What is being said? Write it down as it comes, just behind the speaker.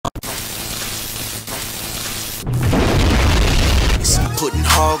Putting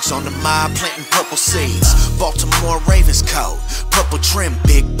hogs on the mob, planting purple seeds. Baltimore Ravens coat, purple trim,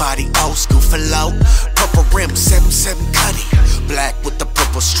 big body, old school for low. Purple rim, 7-7 cutty, black with the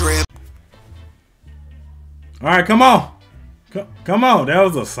purple strip. All right, come on. Come on. That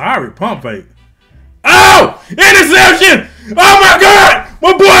was a sorry pump fake. Oh! Interception! Oh my God!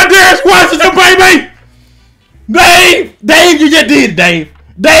 My boy Darius Washington, baby! Dave, you just did it, Dave.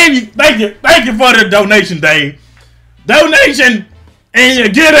 Dave, thank you for the donation, Dave. Donation, and you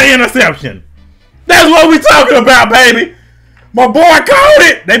get an interception. That's what we talking about, baby. My boy called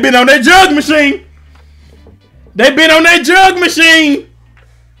it. They been on that jug machine. They been on that jug machine.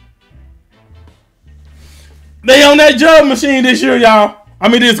 They on that jug machine this year, y'all. I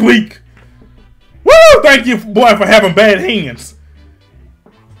mean, this week. Woo! Thank you, boy, for having bad hands.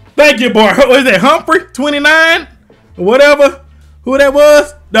 Thank you, boy. What is that, Humphrey? 29? Or whatever. Who that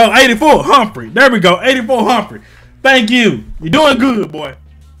was? No, 84. Humphrey. There we go. 84 Humphrey. Thank you. You're doing good, boy.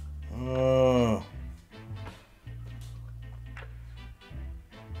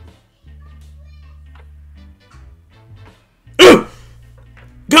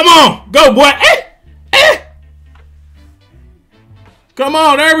 Come on. Go, boy. Come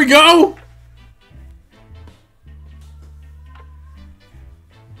on. There we go.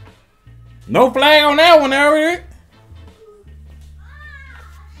 No flag on that one, Eric.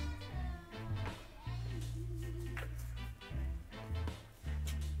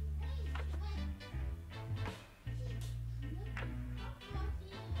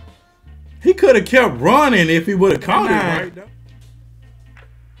 He could have kept running if he would have caught it right.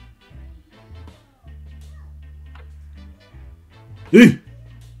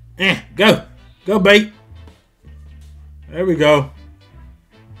 Go. Go, bait. There we go.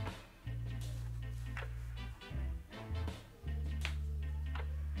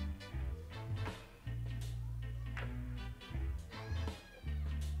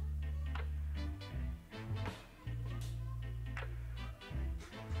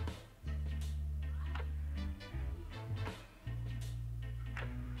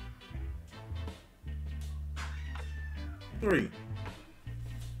 Three.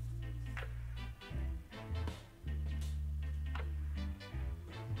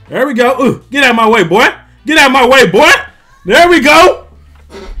 There we go. Get out of my way, boy. Get out of my way, boy. There we go.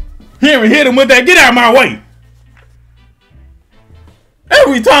 Here, hit him with that. Get out of my way. That's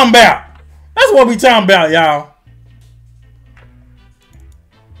what we talking about. That's what we talking about, y'all.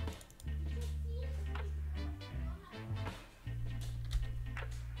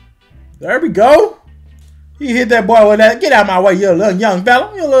 There we go. He hit that boy with that. Get out of my way, you little young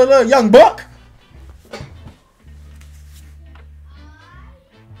fella. You little young buck.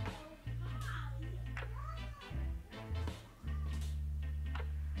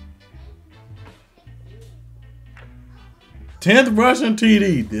 Tenth rushing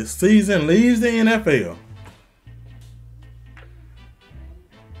TD this season, leaves the NFL.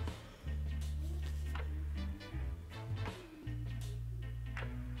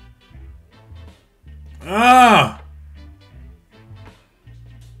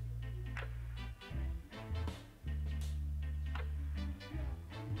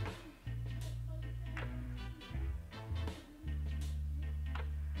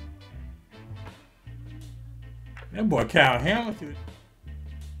 That boy Kyle Hamilton.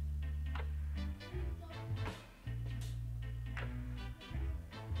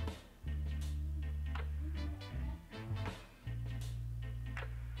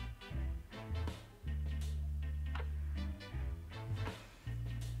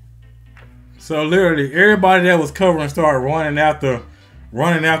 So literally everybody that was covering started running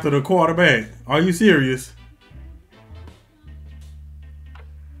after the quarterback. Are you serious?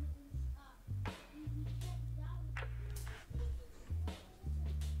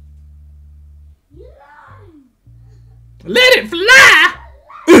 Let it fly!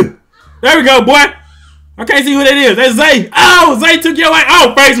 There we go, boy. I can't see who that is. That's Zay. Oh, Zay took your way.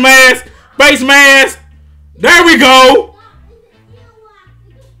 Oh, face mask. Face mask. There we go.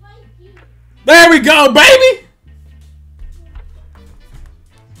 There we go, baby.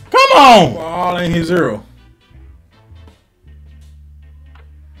 Come on. Ball ain't his zero.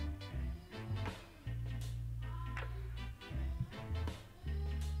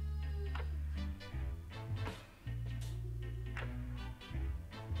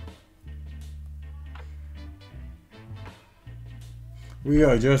 We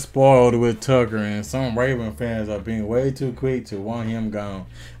are just spoiled with Tucker, and some Raven fans are being way too quick to want him gone.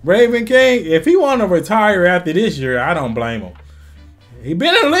 RavenCee, if he want to retire after this year, I don't blame him. He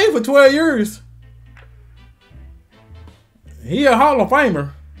been in the league for 12 years. He a Hall of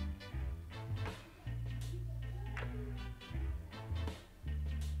Famer.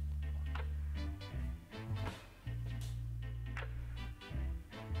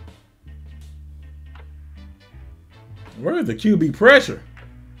 Where's the QB pressure?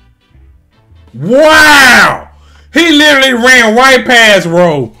 Wow! He literally ran right past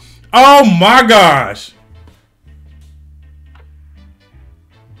Rowe. Oh my gosh.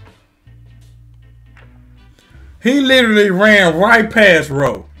 He literally ran right past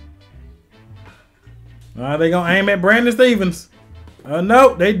Rowe. Are they gonna aim at Brandon Stevens?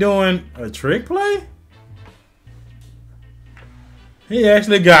 Nope, they doing a trick play. He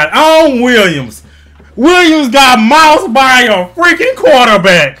actually got on Williams. Williams got moused by a freaking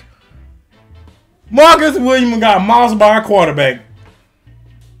quarterback. Marcus Williams got moused by a quarterback.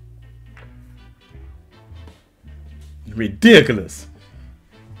 Ridiculous.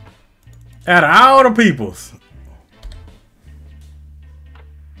 Out of all the peoples.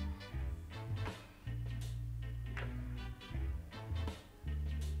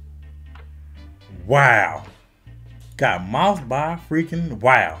 Wow. Got moused by a freaking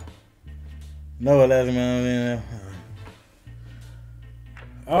wow. No, that's man.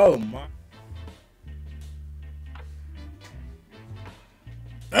 Oh my.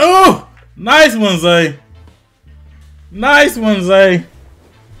 Oh, nice one, Zay. Nice one, Zay.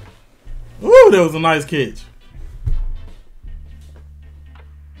 Ooh, that was a nice catch.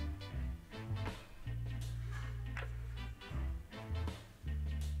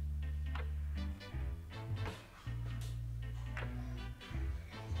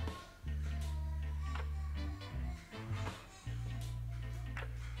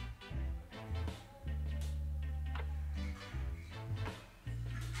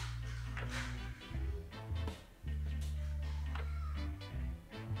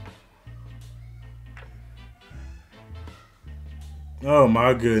 Oh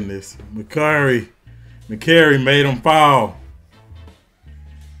my goodness. McCary made him fall.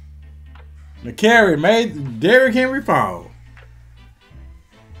 McCary made Derrick Henry fall.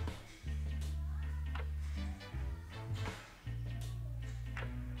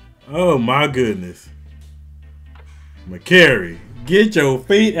 Oh my goodness. McCary, get your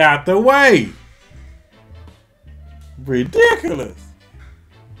feet out the way. Ridiculous.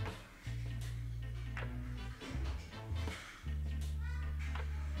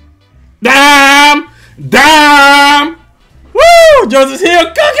 Dime! Woo! Joseph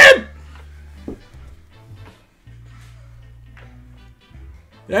Hill cooking!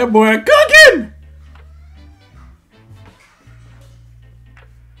 That boy cooking!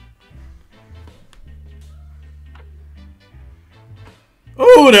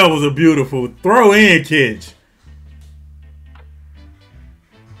 Oh, that was a beautiful throw-in catch.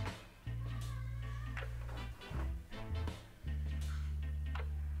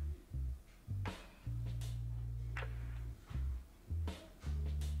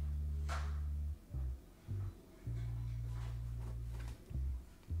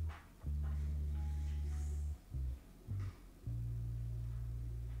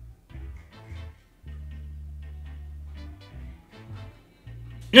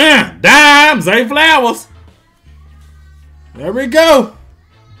 Yeah, dime, Zay Flowers. There we go.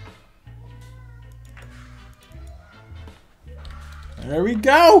 There we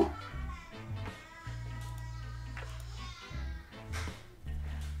go.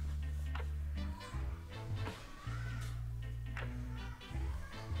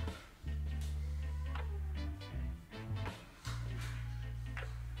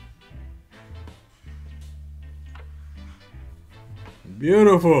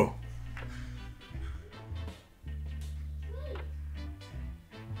 Beautiful.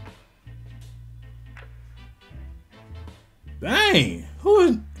 Dang. Who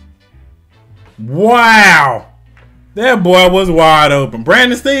is... Wow. That boy was wide open.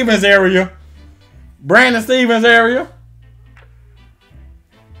 Brandon Stevens area. Brandon Stevens area.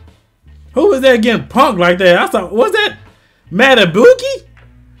 Who was that getting punked like that? I thought, was that Matabuki?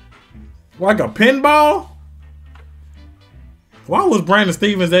 Like a pinball? Why was Brandon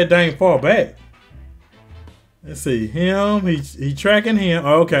Stevens that dang far back? Let's see. Him. He tracking him.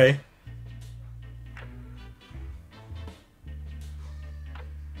 Oh, okay.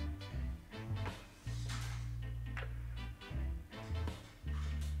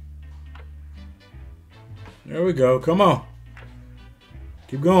 There we go. Come on.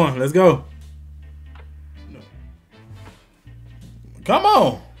 Keep going. Let's go. Come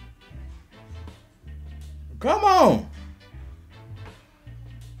on. Come on.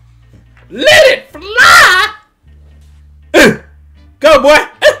 Let it fly! Go, boy!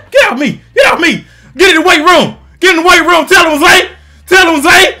 Get off me! Get off me! Get in the weight room! Get in the weight room! Tell him, Zay! Tell him,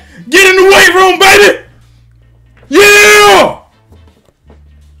 Zay! Get in the weight room, baby! Yeah!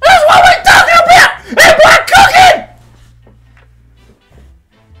 That's what we talking about! That boy cooking!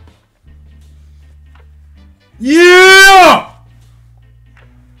 Yeah!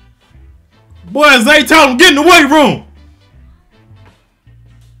 Boy, Zay told him, get in the weight room.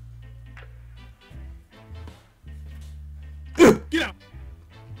 Get out.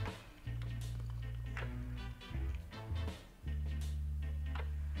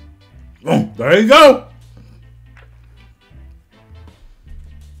 Oh, there you go.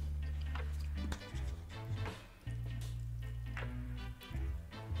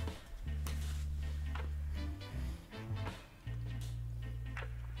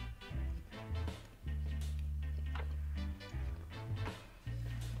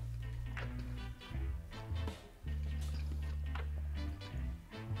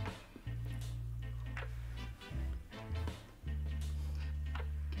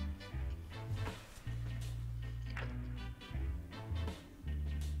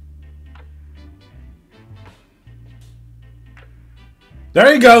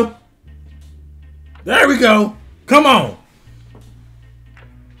 There you go. There we go. Come on.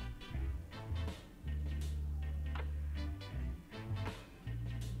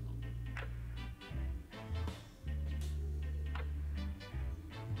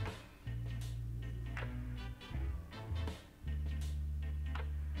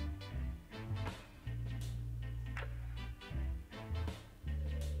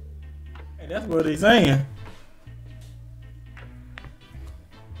 Hey, that's what he's saying.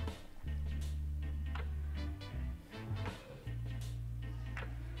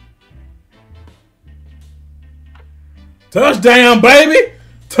 Touchdown, baby.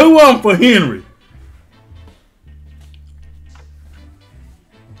 2 of them for Henry.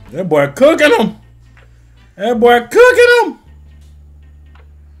 That boy cooking them. That boy cooking them.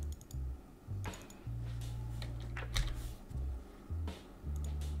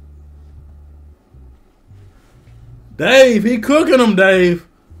 Dave, he cooking them, Dave.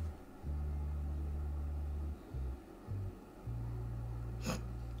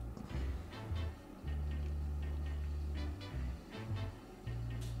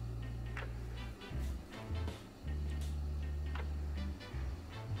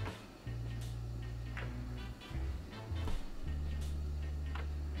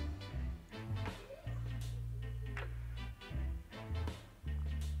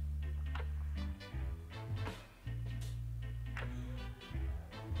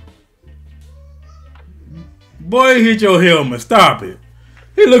 Boy, he hit your helmet. Stop it.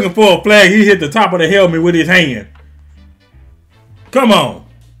 He looking for a flag. He hit the top of the helmet with his hand. Come on.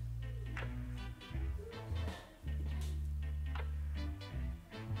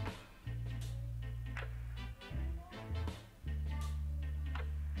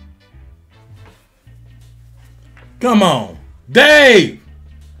 Come on. Dave.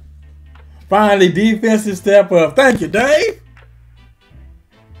 Finally, defensive step up. Thank you, Dave.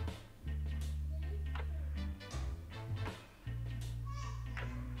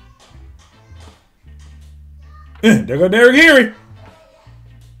 There go Derrick Henry.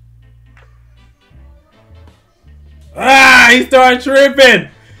 Ah, he started tripping.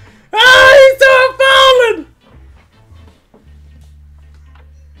 Ah, he started falling.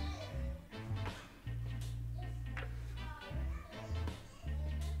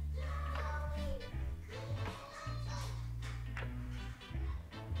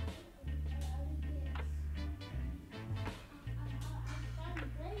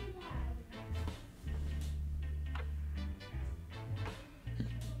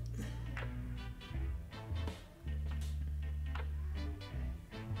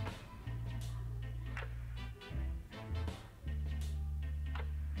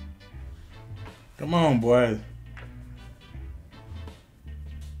 Come on, boys.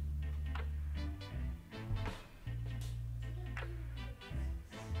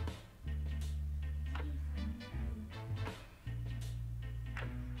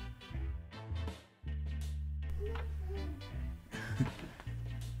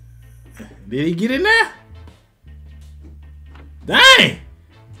 Did he get in there? Dang!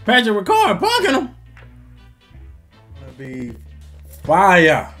 Patrick Ricard punking him. That'll be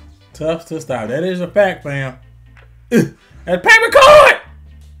fire. Tough to stop. That is a fact, fam. That's Pat Ricard!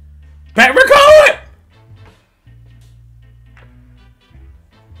 Pat Ricard!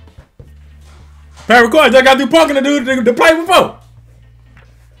 Pat Ricard just got through punking the dude to play before.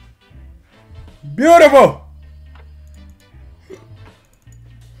 Beautiful.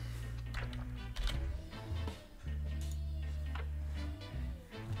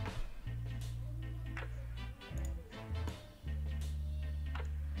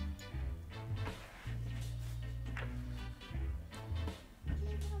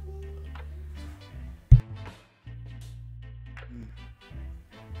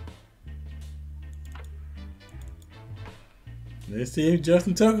 Let's see if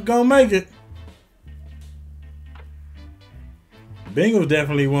Justin Tucker gonna make it. Bengals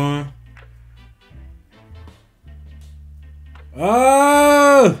definitely won.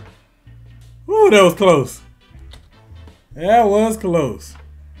 Oh! Ooh, that was close. That was close.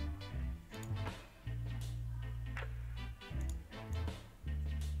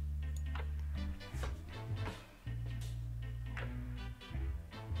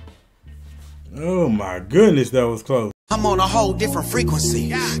 Oh my goodness, that was close. I'm on a whole different frequency.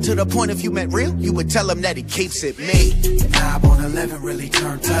 To the point if you met real, you would tell him that he keeps it me. Knob on 11 really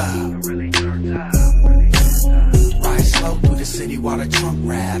turned up. Ride slow through the city while the trunk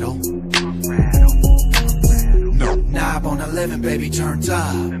rattle. No. Knob on 11, baby, turned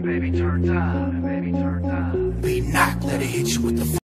up. Be knocked, let it hit you with the